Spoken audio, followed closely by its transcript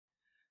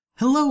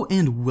Hello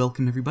and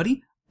welcome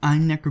everybody,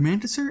 I'm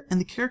Necromanticer, and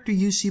the character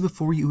you see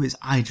before you is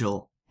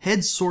Eygil,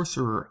 head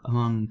sorcerer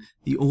among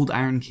the old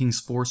Iron King's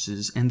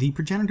forces, and the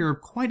progenitor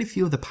of quite a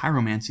few of the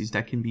pyromancies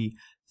that can be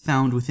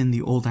found within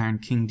the old Iron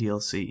King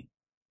DLC.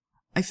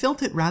 I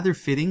felt it rather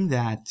fitting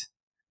that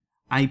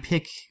I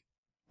pick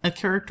a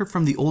character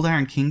from the old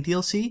Iron King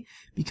DLC,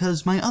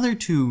 because my other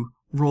two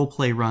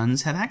roleplay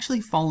runs have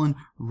actually fallen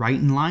right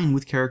in line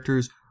with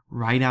characters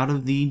right out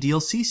of the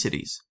DLC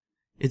cities.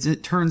 As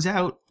it turns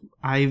out,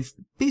 I've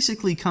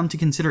basically come to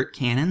consider it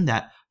canon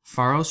that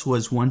Pharos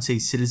was once a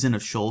citizen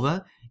of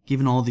Shulva,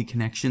 given all the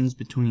connections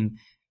between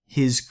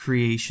his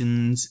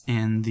creations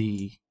and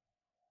the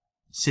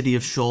city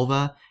of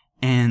Shulva,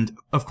 and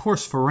of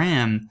course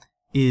Faram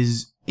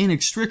is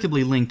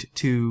inextricably linked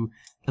to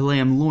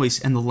Elaim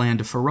Lois and the land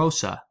of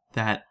Pharosa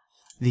that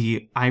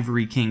the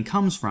Ivory King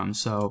comes from,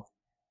 so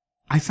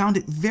I found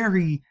it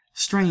very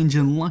strange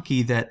and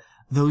lucky that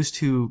those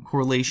two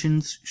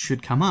correlations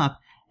should come up,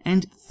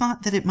 and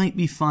thought that it might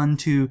be fun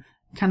to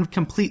kind of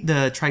complete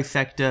the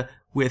trifecta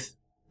with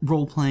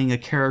role-playing a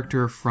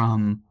character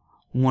from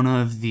one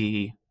of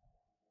the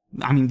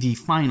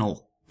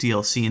final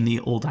DLC in the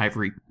Old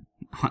Ivory,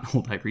 not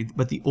Old Ivory,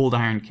 but the Old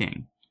Iron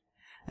King.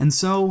 And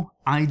so,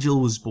 Eygil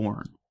was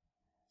born.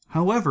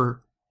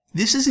 However,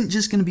 this isn't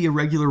just going to be a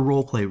regular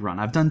roleplay run.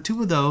 I've done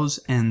two of those,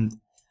 and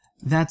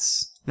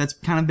that's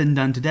kind of been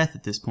done to death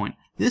at this point.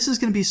 This is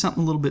going to be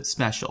something a little bit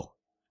special.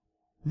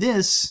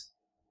 This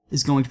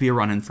is going to be a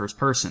run in first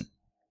person.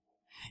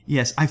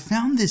 Yes, I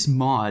found this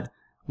mod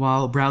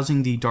while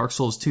browsing the Dark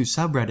Souls 2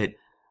 subreddit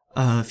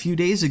a few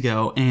days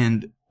ago,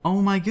 and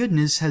oh my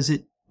goodness, has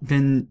it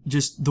been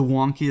just the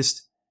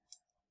wonkiest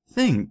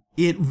thing.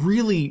 It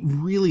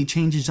really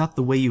changes up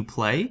the way you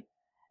play,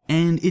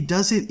 and it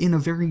does it in a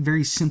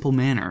very simple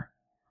manner.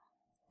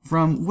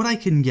 From what I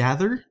can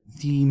gather,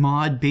 the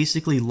mod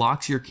basically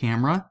locks your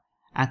camera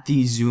at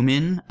the zoom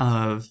in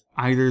of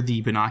either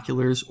the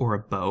binoculars or a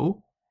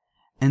bow,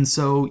 and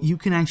so you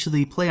can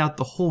actually play out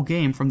the whole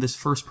game from this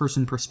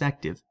first-person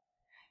perspective.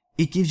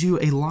 It gives you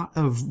a lot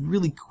of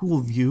really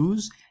cool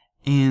views,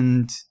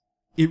 and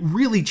it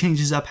really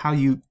changes up how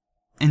you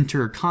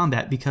enter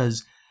combat,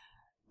 because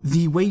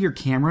the way your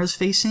camera is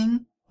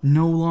facing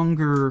no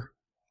longer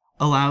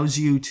allows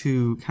you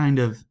to kind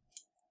of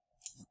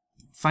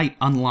fight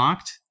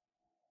unlocked.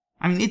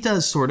 I mean, it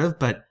does sort of,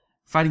 but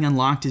fighting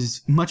unlocked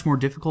is much more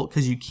difficult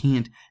because you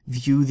can't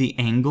view the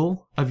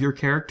angle of your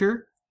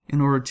character in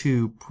order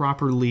to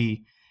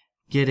properly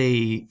get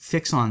a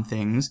fix on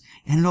things,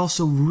 and it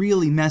also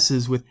really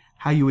messes with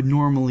how you would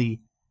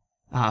normally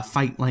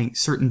fight like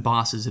certain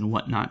bosses and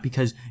whatnot,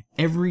 because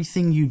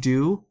everything you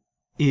do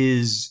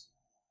is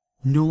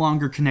no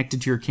longer connected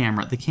to your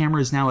camera. The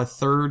camera is now a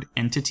third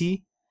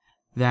entity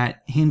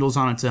that handles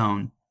on its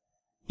own.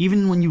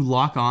 Even when you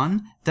lock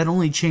on, that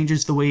only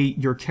changes the way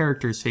your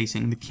character is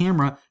facing. The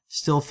camera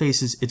still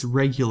faces its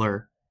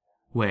regular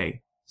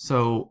way.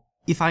 So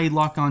if I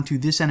lock onto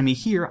this enemy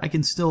here, I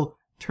can still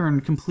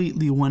turn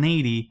completely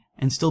 180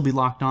 and still be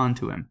locked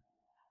onto him.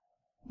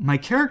 My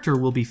character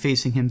will be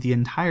facing him the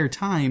entire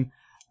time,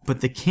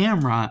 but the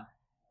camera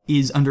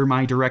is under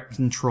my direct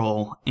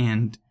control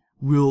and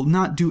will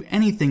not do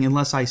anything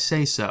unless I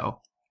say so.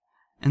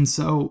 And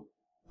so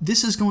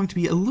this is going to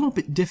be a little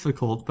bit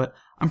difficult, but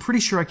I'm pretty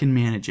sure I can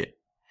manage it.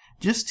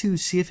 Just to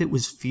see if it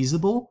was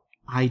feasible,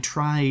 I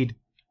tried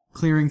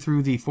clearing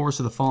through the Forest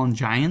of the Fallen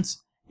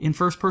Giants in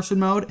first-person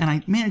mode, and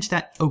I managed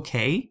that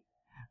okay,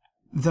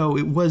 though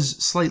it was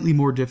slightly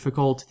more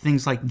difficult.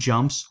 Things like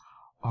jumps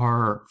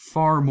are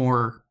far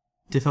more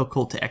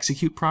difficult to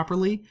execute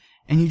properly,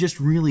 and you just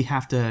really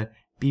have to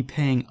be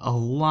paying a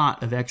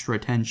lot of extra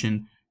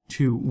attention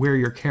to where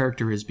your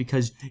character is,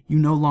 because you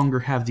no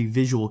longer have the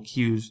visual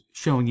cues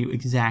showing you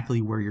exactly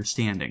where you're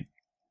standing.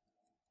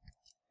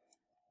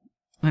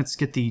 Let's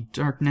get the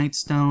Dark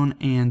Nightstone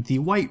and the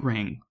White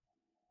Ring.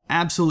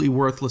 Absolutely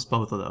worthless,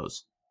 both of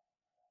those.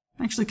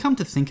 Actually, come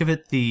to think of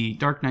it, the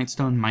Dark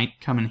Nightstone might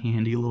come in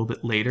handy a little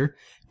bit later,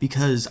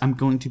 because I'm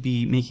going to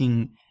be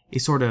making a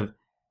sort of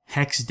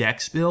Hex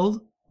Dex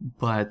build,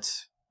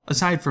 but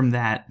aside from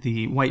that,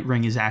 the White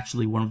Ring is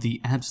actually one of the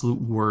absolute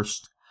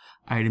worst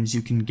items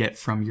you can get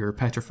from your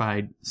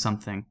petrified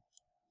something.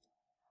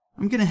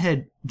 I'm gonna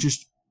head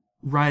just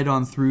right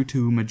on through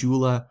to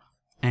Majula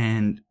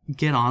and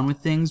get on with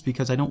things,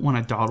 because I don't want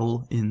to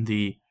dawdle in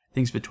the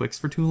things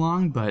betwixt for too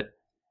long, but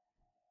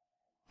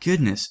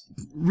goodness,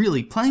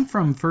 really, playing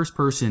from first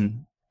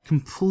person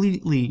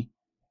completely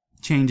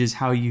changes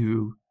how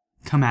you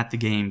come at the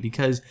game,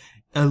 because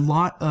a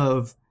lot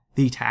of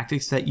the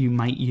tactics that you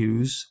might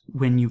use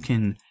when you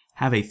can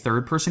have a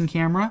third-person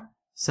camera,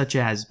 such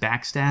as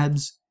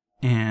backstabs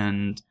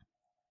and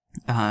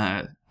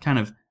kind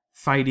of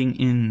fighting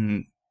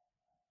in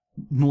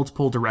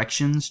multiple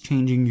directions,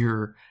 changing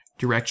your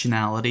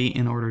directionality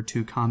in order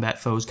to combat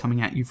foes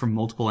coming at you from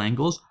multiple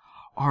angles,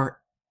 are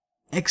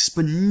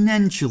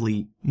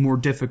exponentially more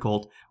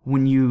difficult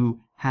when you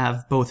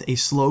have both a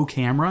slow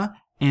camera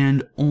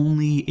and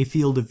only a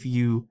field of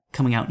view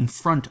coming out in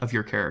front of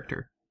your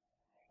character.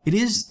 It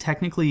is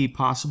technically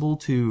possible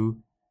to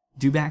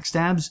do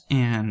backstabs,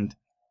 and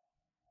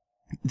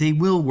they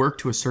will work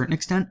to a certain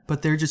extent,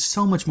 but they're just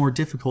so much more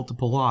difficult to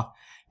pull off,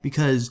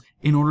 because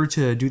in order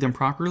to do them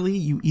properly,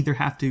 you either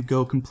have to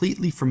go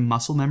completely from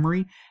muscle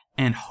memory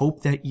and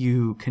hope that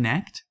you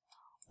connect,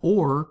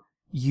 or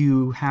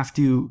you have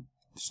to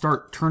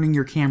start turning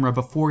your camera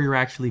before you're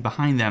actually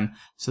behind them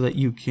so that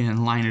you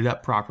can line it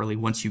up properly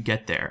once you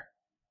get there.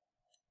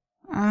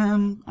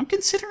 I'm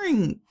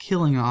considering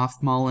killing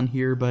off Mullen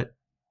here, but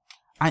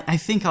I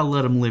think I'll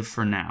let him live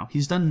for now.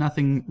 He's done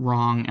nothing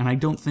wrong, and I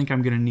don't think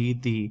I'm going to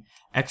need the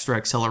extra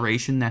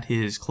acceleration that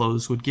his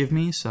clothes would give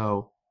me,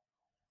 so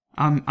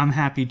I'm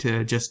happy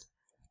to just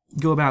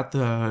go about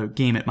the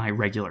game at my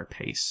regular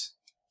pace.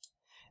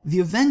 The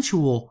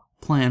eventual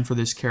plan for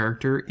this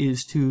character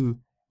is to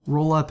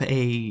roll up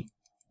a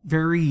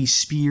very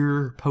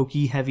spear,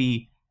 pokey,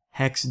 heavy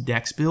hex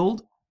dex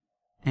build,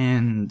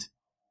 and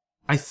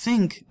I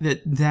think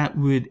that that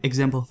would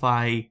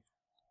exemplify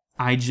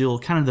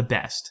Eygil kind of the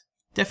best.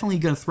 Definitely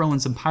going to throw in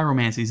some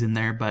pyromancies in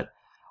there, but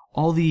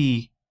all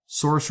the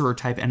sorcerer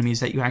type enemies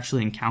that you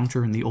actually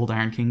encounter in the Old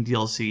Iron King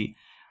DLC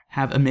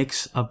have a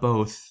mix of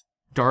both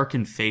dark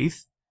and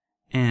faith,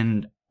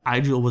 and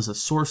Eygil was a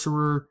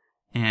sorcerer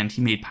and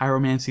he made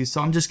pyromancy,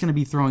 so I'm just going to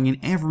be throwing in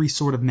every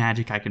sort of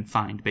magic I can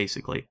find,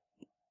 basically.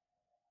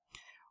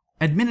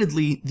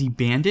 Admittedly, the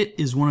bandit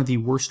is one of the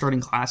worst starting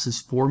classes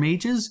for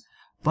mages,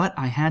 but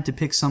I had to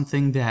pick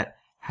something that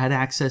had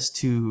access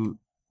to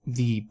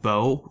the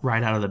bow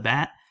right out of the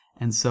bat,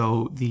 and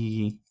so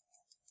the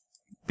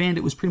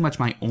bandit was pretty much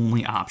my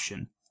only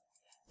option.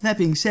 That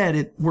being said,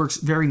 it works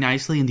very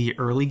nicely in the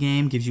early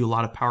game, gives you a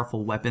lot of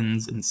powerful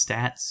weapons and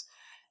stats,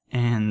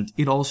 and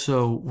it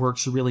also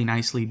works really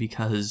nicely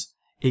because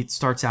it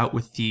starts out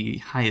with the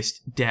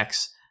highest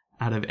dex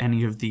out of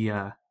any of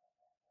the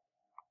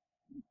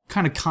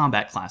kind of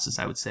combat classes,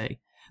 I would say.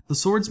 The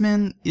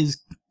swordsman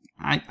is...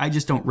 I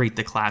just don't rate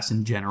the class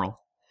in general,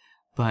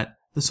 but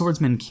the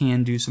swordsman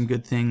can do some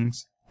good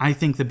things. I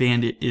think the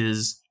bandit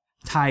is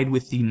tied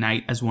with the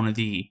knight as one of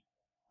the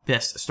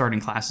best starting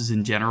classes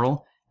in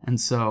general,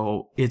 and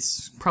so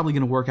it's probably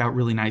going to work out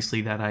really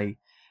nicely that I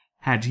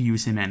had to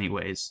use him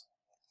anyways.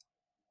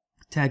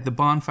 Tag the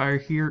bonfire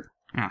here.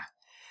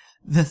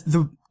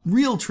 The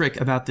real trick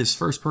about this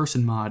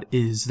first-person mod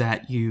is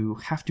that you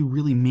have to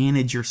really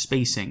manage your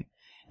spacing.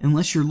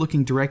 Unless you're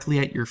looking directly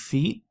at your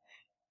feet,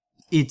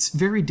 it's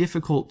very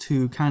difficult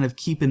to kind of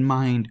keep in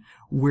mind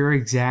where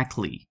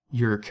exactly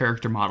your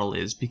character model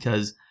is,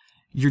 because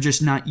you're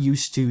just not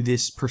used to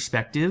this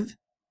perspective.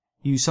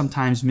 You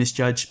sometimes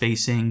misjudge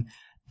spacing.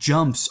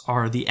 Jumps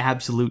are the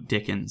absolute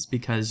dickens,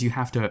 because you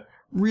have to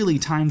really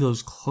time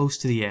those close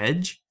to the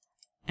edge,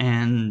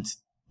 and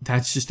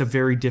that's just a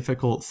very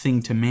difficult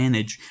thing to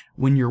manage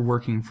when you're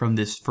working from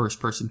this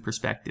first-person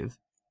perspective.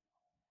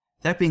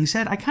 That being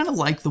said, I kind of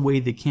like the way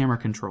the camera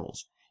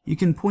controls. You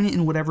can point it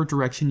in whatever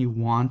direction you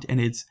want, and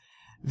it's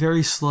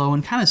very slow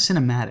and kind of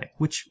cinematic,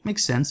 which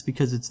makes sense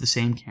because it's the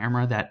same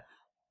camera that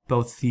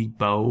both the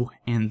bow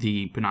and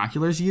the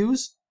binoculars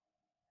use.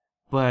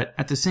 But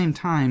at the same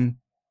time,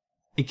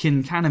 it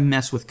can kind of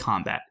mess with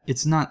combat.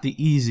 It's not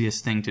the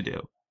easiest thing to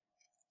do.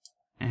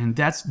 And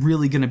that's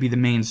really going to be the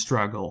main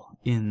struggle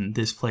in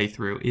this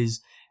playthrough, is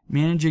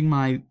managing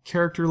my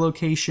character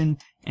location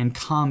and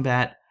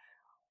combat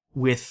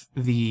with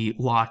the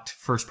locked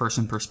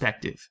first-person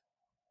perspective.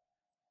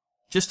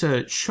 Just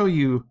to show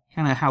you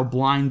kind of how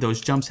blind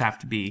those jumps have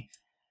to be,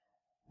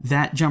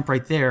 that jump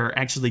right there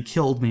actually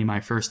killed me my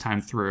first time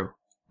through.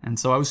 And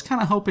so I was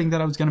kind of hoping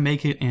that I was going to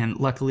make it, and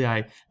luckily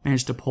I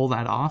managed to pull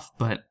that off,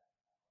 but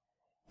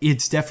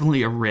it's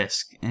definitely a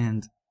risk.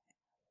 And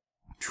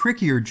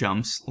trickier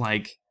jumps,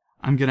 like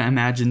I'm going to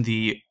imagine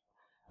the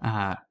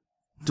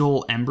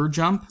dull ember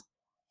jump,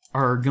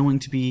 are going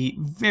to be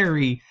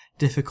very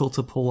difficult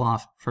to pull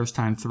off first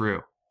time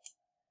through.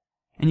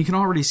 And you can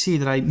already see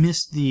that I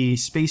missed the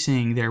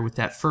spacing there with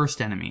that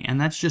first enemy, and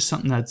that's just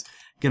something that's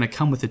going to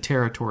come with the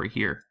territory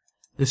here.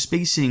 The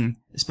spacing,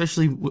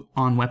 especially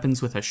on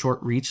weapons with a short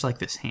reach like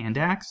this hand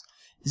axe,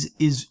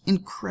 is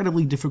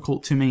incredibly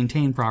difficult to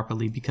maintain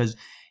properly, because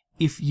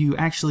if you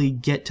actually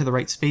get to the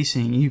right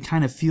spacing, you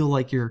kind of feel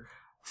like you're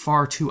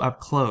far too up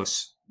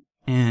close,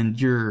 and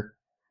you're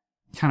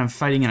kind of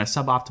fighting in a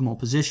suboptimal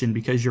position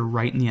because you're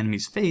right in the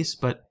enemy's face,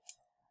 but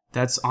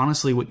that's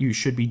honestly what you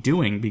should be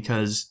doing,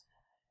 because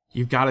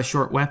you've got a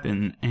short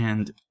weapon,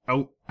 and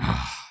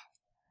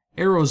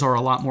arrows are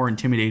a lot more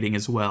intimidating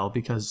as well,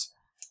 because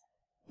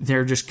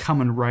they're just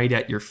coming right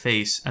at your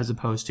face as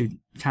opposed to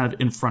kind of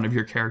in front of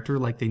your character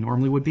like they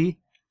normally would be.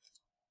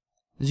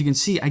 As you can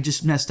see, I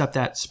just messed up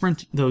that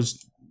sprint,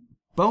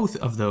 both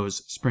of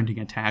those sprinting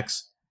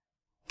attacks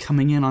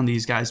coming in on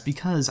these guys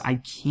because I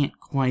can't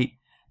quite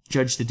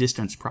judge the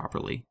distance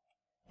properly.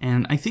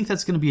 And I think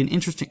that's going to be an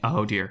interesting...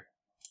 oh dear.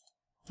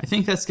 I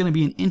think that's going to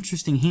be an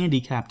interesting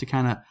handicap to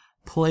kind of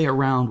play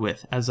around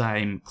with as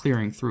I'm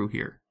clearing through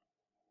here.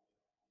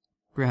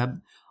 Grab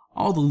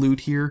all the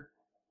loot here,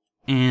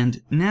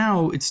 and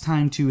now it's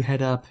time to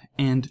head up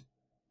and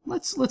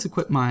let's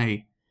equip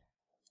my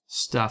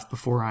stuff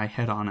before I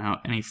head on out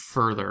any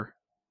further.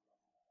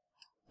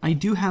 I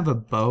do have a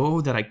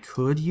bow that I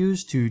could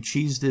use to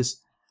cheese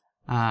this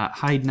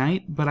Hide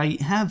Knight, but I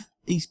have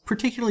a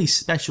particularly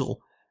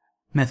special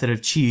method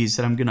of cheese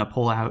that I'm going to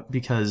pull out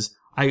because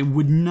I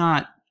would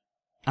not...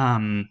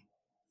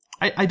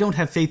 I don't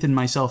have faith in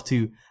myself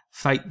to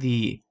fight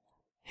the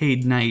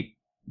Hide Knight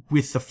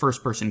with the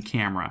first-person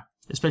camera,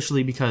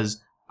 especially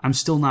because I'm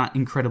still not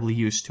incredibly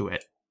used to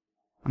it.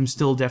 I'm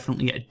still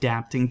definitely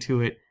adapting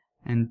to it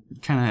and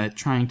kind of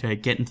trying to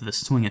get into the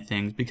swing of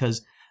things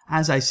because,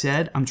 as I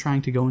said, I'm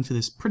trying to go into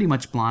this pretty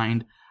much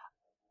blind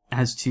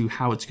as to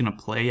how it's going to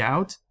play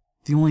out.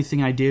 The only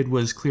thing I did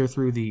was clear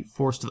through the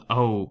forest of...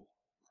 Oh,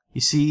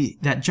 you see,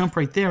 that jump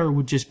right there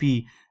would just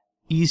be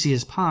easy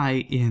as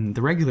pie in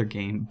the regular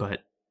game,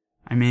 but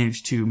I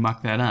managed to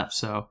muck that up,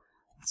 so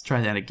let's try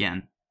that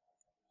again.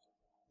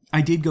 I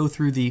did go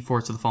through the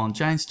Forest of the Fallen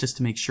Giants just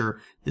to make sure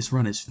this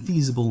run is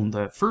feasible in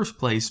the first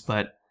place,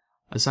 but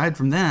aside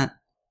from that,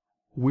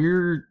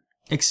 we're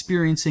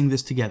experiencing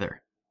this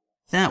together.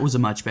 That was a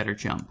much better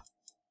jump.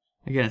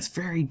 Again, it's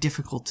very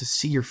difficult to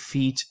see your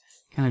feet,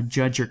 kind of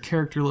judge your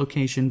character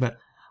location, but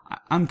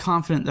I'm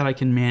confident that I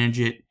can manage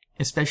it,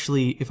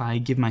 especially if I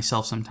give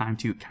myself some time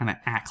to kind of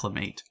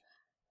acclimate.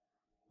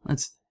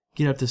 Let's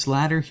get up this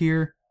ladder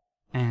here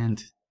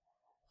and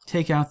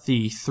take out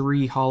the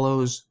 3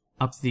 hollows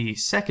up the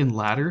second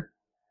ladder.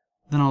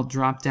 Then I'll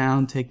drop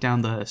down, take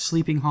down the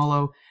sleeping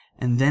hollow,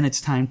 and then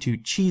it's time to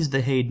cheese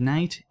the Hide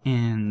Knight.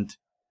 And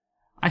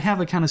I have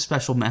a kind of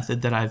special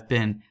method that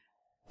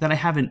I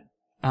haven't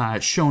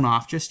shown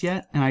off just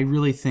yet, and I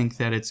really think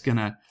that it's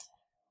gonna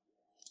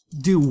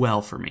do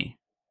well for me.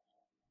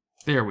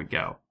 There we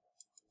go.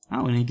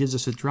 Oh, and he gives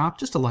us a drop,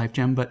 just a life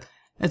gem, but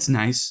that's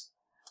nice.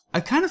 I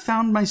kind of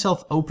found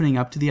myself opening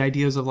up to the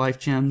ideas of life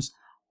gems.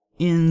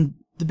 In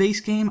the base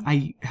game,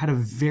 I had a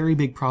very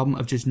big problem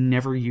of just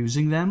never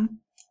using them,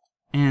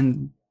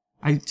 and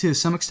I, to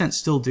some extent,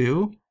 still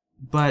do,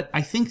 but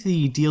I think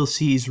the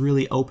DLCs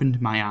really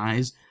opened my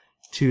eyes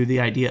to the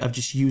idea of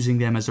just using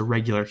them as a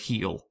regular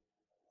heal.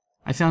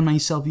 I found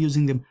myself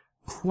using them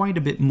quite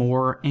a bit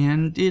more,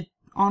 and it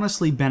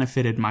honestly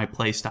benefited my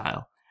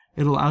playstyle.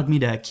 It allowed me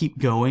to keep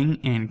going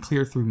and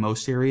clear through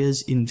most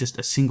areas in just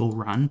a single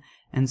run,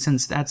 and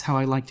since that's how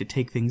I like to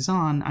take things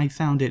on, I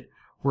found it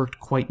worked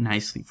quite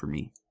nicely for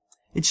me.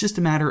 It's just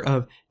a matter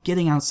of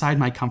getting outside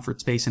my comfort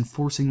space and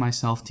forcing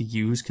myself to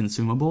use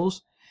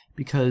consumables,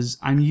 because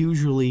I'm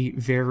usually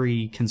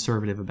very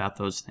conservative about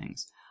those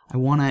things. I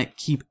want to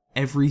keep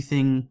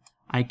everything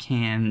I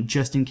can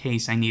just in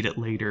case I need it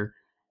later,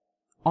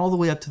 all the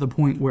way up to the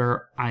point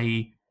where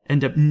I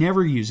end up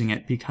never using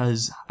it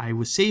because I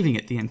was saving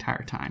it the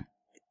entire time.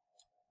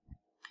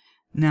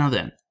 Now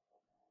then,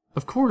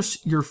 of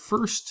course, your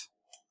first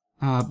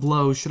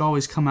blow should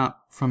always come out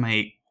from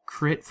a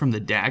crit from the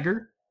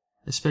dagger,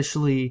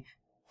 especially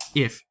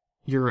if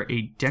you're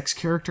a dex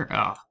character.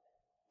 Oh,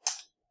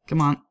 come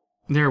on.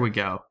 There we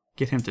go.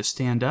 Get him to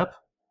stand up.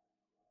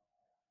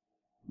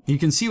 You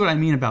can see what I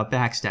mean about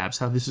backstabs,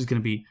 how this is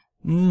going to be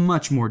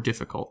much more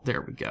difficult.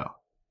 There we go.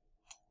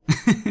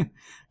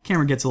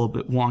 Camera gets a little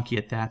bit wonky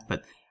at that,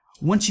 but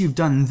once you've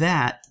done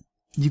that,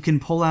 you can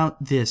pull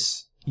out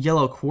this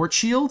yellow quartz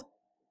shield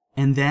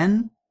and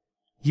then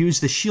use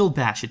the shield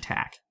bash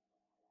attack.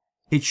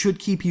 It should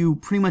keep you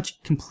pretty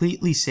much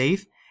completely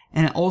safe,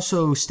 and it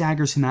also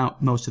staggers him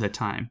out most of the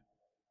time.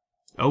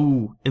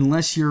 Oh,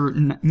 unless you're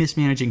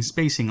mismanaging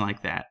spacing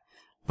like that.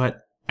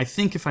 But I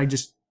think if I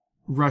just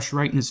rush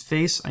right in his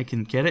face, I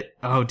can get it.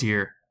 Oh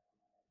dear.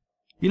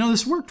 You know,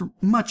 this worked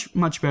much,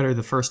 much better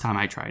the first time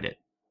I tried it.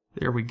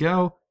 There we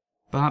go.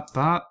 Bop,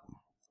 bop.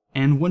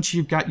 And once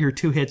you've got your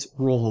 2 hits,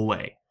 roll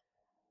away.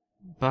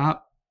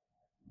 Bop.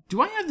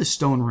 Do I have the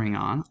stone ring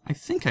on? I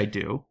think I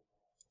do.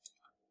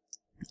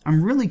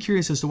 I'm really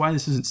curious as to why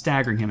this isn't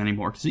staggering him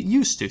anymore, because it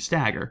used to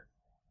stagger.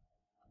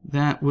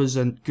 That was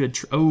a good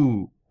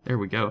oh, there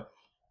we go.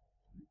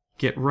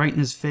 Get right in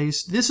his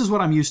face. This is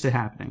what I'm used to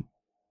happening.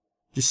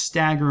 Just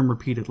stagger him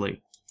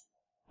repeatedly.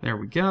 There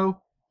we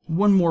go.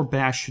 One more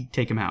bash should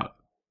take him out.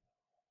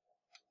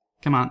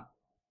 Come on.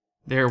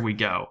 There we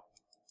go.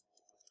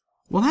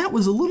 Well, that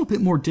was a little bit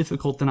more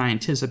difficult than I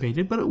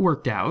anticipated, but it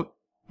worked out.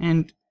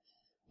 And,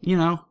 you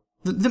know,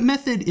 the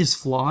method is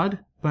flawed,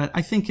 but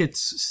I think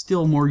it's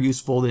still more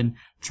useful than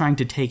trying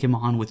to take him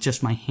on with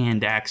just my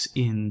hand axe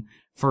in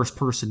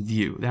first-person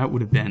view. That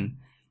would have been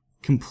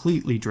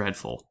completely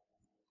dreadful.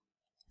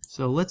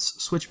 So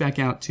let's switch back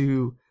out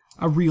to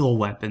a real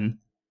weapon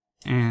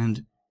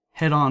and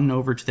head on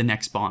over to the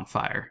next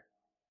bonfire.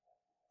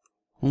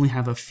 Only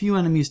have a few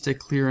enemies to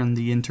clear in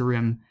the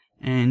interim,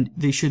 and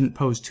they shouldn't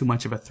pose too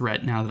much of a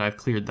threat now that I've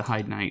cleared the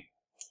Hide Knight.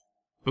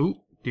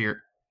 Oh,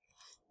 dear.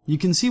 You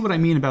can see what I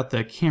mean about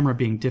the camera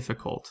being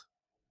difficult.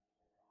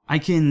 I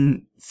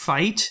can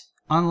fight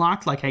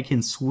unlocked, like I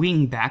can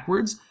swing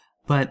backwards,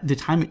 but the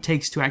time it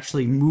takes to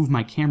actually move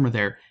my camera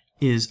there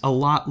is a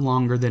lot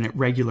longer than it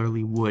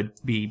regularly would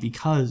be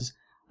because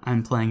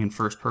I'm playing in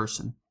first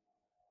person.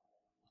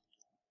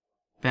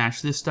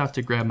 Bash this stuff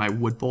to grab my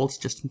wood bolts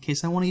just in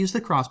case I want to use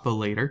the crossbow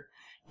later.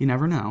 you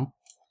never know.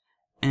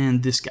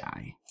 And this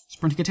guy.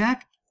 Sprinting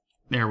attack?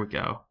 There we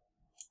go.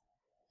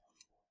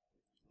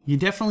 You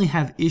definitely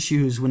have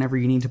issues whenever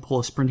you need to pull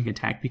a sprinting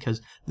attack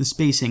because the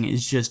spacing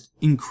is just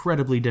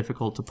incredibly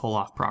difficult to pull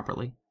off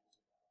properly.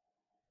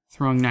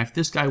 Throwing knife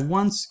this guy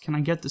once. Can I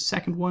get the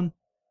second one?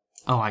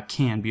 Oh, I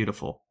can.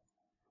 Beautiful.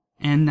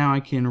 And now I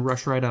can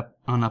rush right up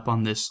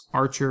on this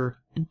archer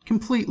and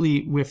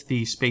completely whiff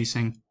the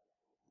spacing.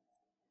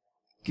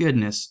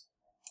 Goodness.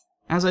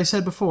 As I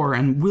said before,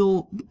 and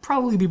we'll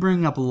probably be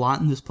bringing up a lot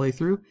in this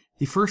playthrough,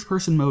 the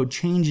first-person mode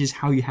changes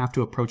how you have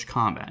to approach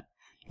combat.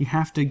 You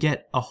have to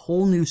get a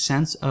whole new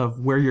sense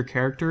of where your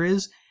character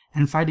is,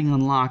 and fighting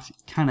unlocked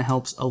kind of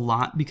helps a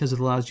lot because it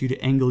allows you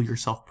to angle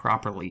yourself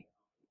properly,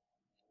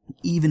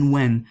 even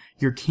when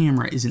your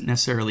camera isn't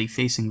necessarily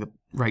facing the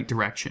right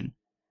direction.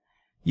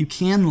 You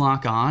can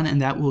lock on,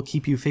 and that will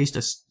keep you faced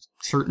a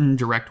certain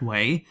direct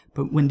way,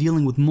 but when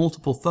dealing with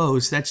multiple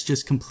foes, that's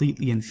just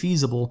completely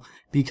infeasible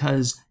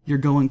because you're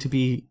going to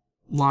be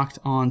locked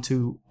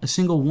onto a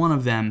single one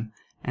of them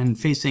and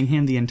facing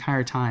him the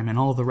entire time, and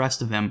all the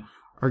rest of them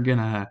are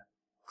gonna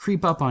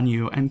creep up on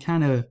you and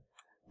kind of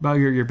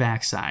bugger your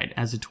backside,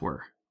 as it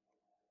were.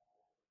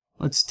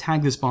 Let's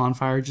tag this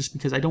bonfire just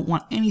because I don't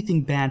want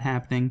anything bad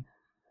happening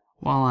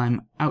while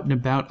I'm out and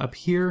about up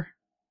here.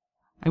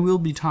 I will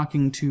be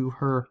talking to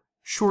her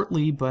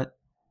shortly, but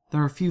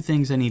there are a few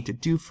things I need to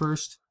do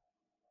first.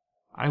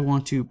 I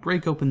want to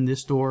break open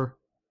this door.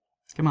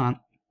 Come on.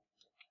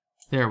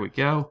 There we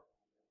go.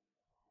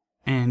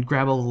 And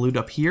grab all the loot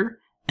up here.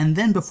 And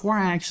then before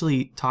I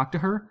actually talk to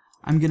her,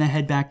 I'm going to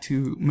head back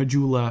to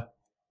Majula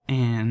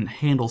and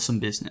handle some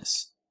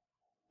business.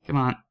 Come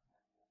on.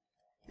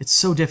 It's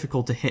so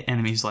difficult to hit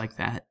enemies like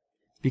that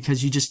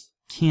because you just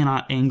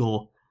cannot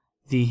angle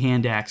the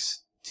hand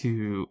axe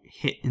to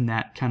hit in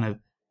that kind of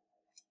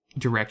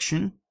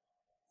direction.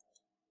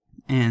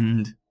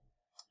 And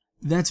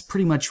that's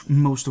pretty much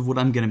most of what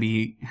I'm going to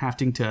be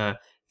having to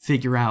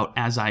figure out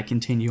as I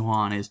continue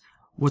on is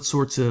what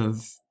sorts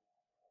of...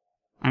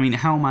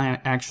 how am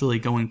I actually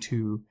going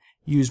to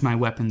use my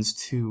weapons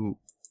to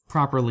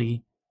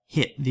properly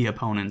hit the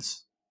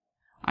opponents?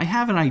 I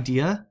have an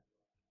idea.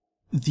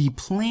 The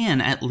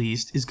plan, at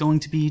least, is going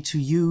to be to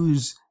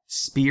use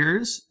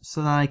spears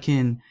so that I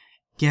can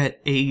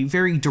get a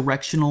very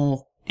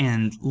directional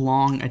and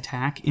long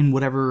attack in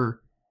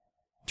whatever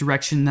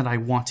direction that I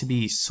want to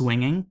be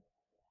swinging,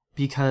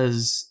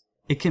 because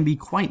it can be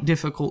quite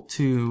difficult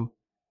to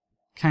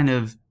kind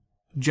of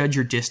judge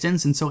your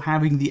distance, and so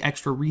having the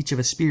extra reach of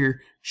a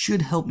spear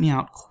should help me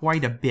out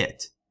quite a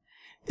bit.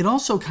 It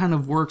also kind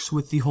of works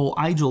with the whole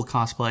Eygil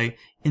cosplay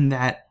in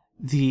that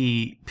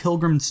the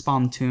Pilgrim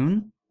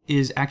Spontoon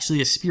is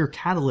actually a spear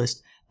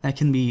catalyst that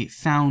can be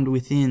found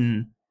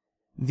within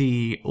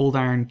the Old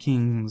Iron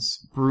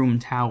King's Broom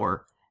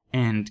Tower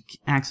and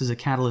acts as a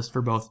catalyst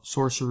for both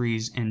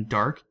sorceries and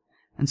dark,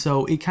 and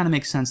so it kind of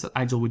makes sense that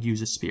Eygil would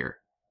use a spear.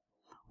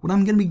 What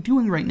I'm going to be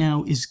doing right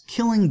now is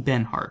killing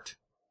Benhart.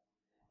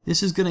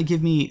 This is going to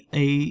give me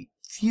a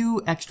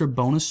few extra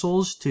bonus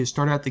souls to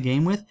start out the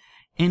game with,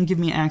 and give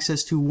me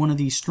access to one of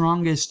the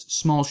strongest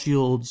small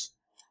shields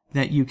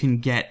that you can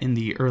get in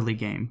the early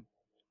game.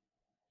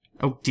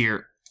 Oh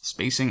dear,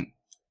 spacing.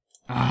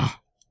 And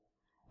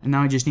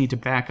now I just need to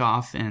back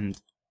off and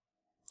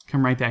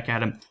come right back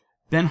at him.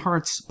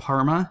 Benhart's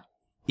Parma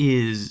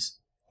is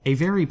a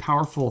very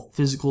powerful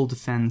physical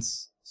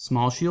defense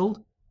small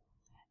shield,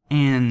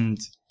 and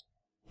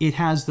it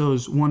has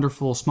those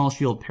wonderful small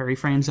shield parry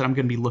frames that I'm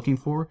going to be looking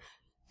for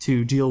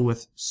to deal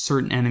with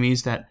certain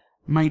enemies that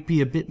might be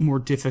a bit more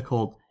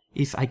difficult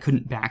if I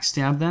couldn't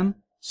backstab them.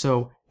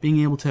 So being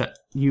able to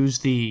use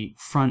the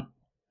front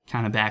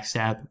kind of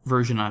backstab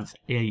version of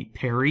a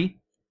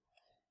parry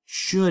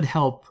should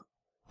help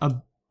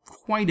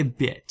quite a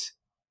bit.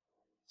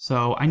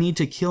 So I need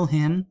to kill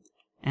him,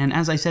 and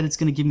as I said, it's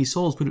going to give me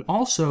souls, but it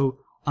also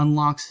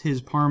unlocks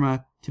his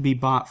Parma to be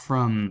bought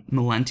from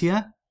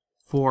Melentia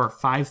for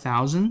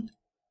 5,000,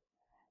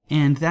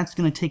 and that's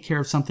going to take care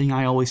of something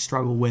I always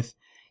struggle with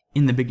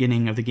in the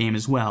beginning of the game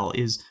as well,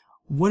 is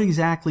what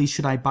exactly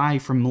should I buy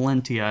from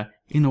Melentia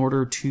in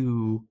order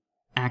to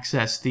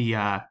access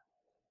the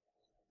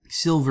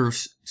Silver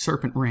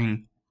Serpent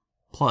Ring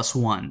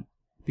 +1?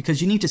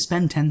 Because you need to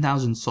spend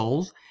 10,000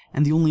 souls,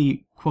 and the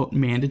only, quote,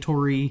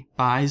 mandatory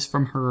buys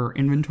from her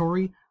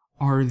inventory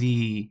are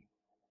the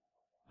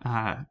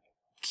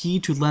key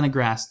to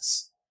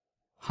Lenegast's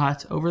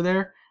hut over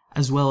there,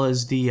 as well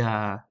as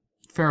the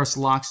Ferrous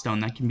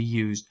Lockstone that can be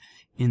used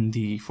in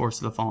the Force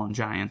of the Fallen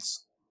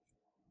Giants.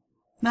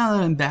 Now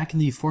that I'm back in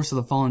the Force of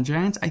the Fallen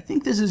Giants, I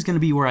think this is going to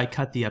be where I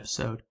cut the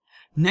episode.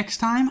 Next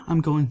time, I'm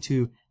going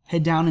to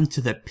head down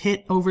into the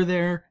pit over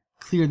there,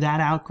 clear that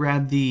out,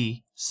 grab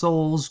the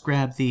souls,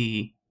 grab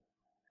the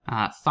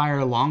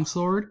fire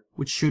longsword,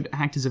 which should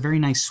act as a very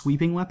nice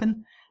sweeping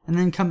weapon, and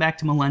then come back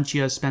to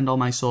Melentia, spend all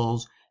my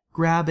souls,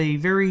 grab a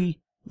very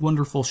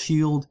wonderful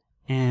shield,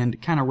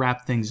 and kind of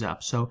wrap things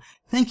up. So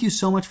thank you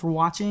so much for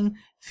watching.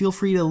 Feel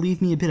free to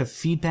leave me a bit of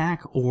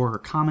feedback or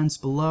comments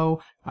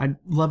below. I'd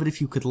love it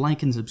if you could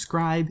like and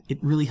subscribe. It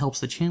really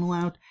helps the channel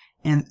out.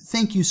 And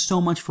thank you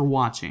so much for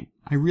watching.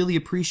 I really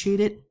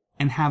appreciate it,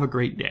 and have a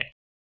great day.